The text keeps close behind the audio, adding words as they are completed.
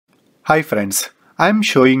Hi friends, I am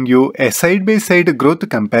showing you a side-by-side growth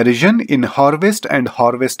comparison in Harvest and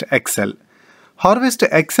Harvest XL. Harvest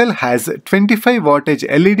XL has 25 wattage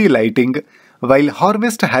LED lighting while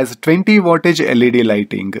Harvest has 20 wattage LED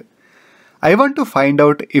lighting. I want to find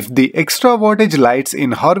out if the extra wattage lights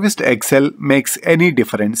in Harvest XL makes any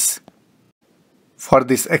difference. For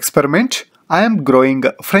this experiment, I am growing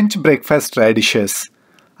French Breakfast Radishes.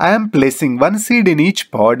 I am placing one seed in each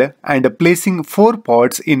pod and placing 4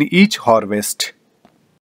 pods in each harvest.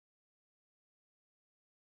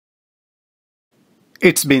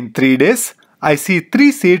 It's been 3 days. I see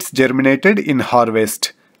 3 seeds germinated in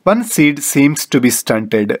harvest. 1 seed seems to be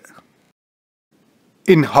stunted.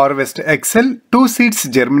 In Harvest XL, 2 seeds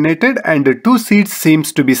germinated and 2 seeds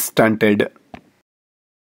seems to be stunted.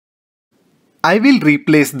 I will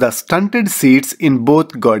replace the stunted seeds in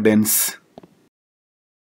both gardens.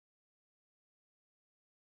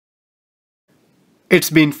 It's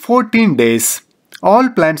been 14 days. All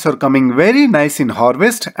plants are coming very nice in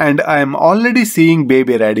harvest and I am already seeing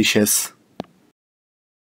baby radishes.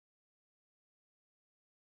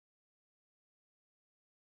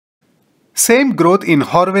 Same growth in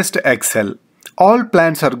Harvest XL. All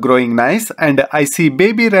plants are growing nice and I see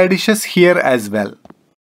baby radishes here as well.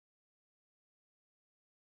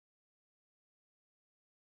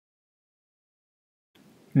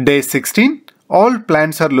 Day 16. All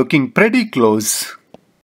plants are looking pretty close.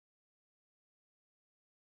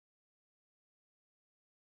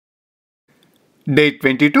 Day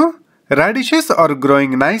 22. Radishes are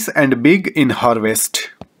growing nice and big in harvest.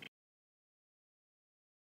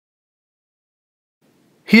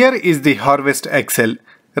 Here is the Harvest XL.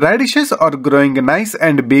 Radishes are growing nice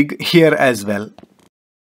and big here as well.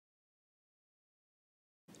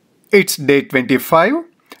 It's day 25.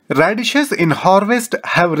 Radishes in harvest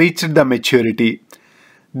have reached the maturity.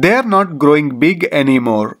 They are not growing big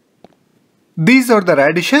anymore. These are the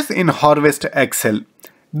radishes in Harvest XL.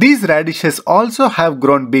 These radishes also have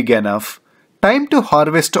grown big enough. Time to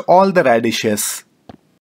harvest all the radishes.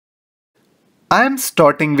 I am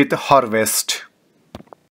starting with harvest.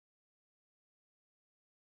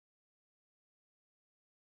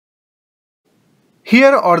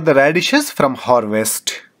 Here are the radishes from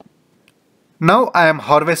harvest. Now I am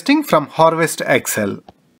harvesting from Harvest XL.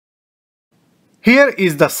 Here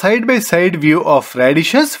is the side-by-side view of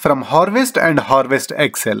radishes from Harvest and Harvest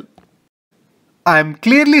XL. I am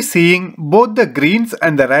clearly seeing both the greens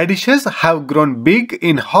and the radishes have grown big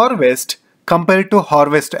in harvest compared to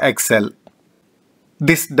Harvest XL.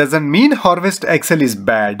 This doesn't mean Harvest XL is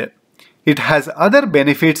bad. It has other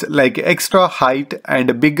benefits like extra height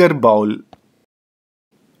and bigger bowl.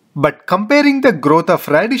 But comparing the growth of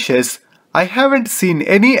radishes, I haven't seen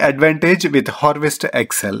any advantage with Harvest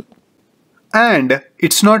XL. And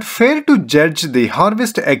it's not fair to judge the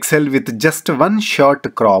Harvest XL with just one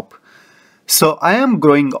short crop. So I am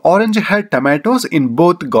growing orange head tomatoes in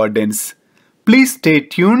both gardens. Please stay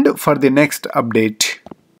tuned for the next update.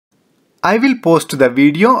 I will post the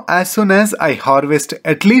video as soon as I harvest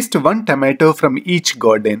at least one tomato from each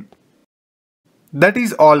garden. That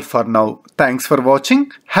is all for now. Thanks for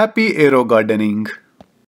watching. Happy aero gardening.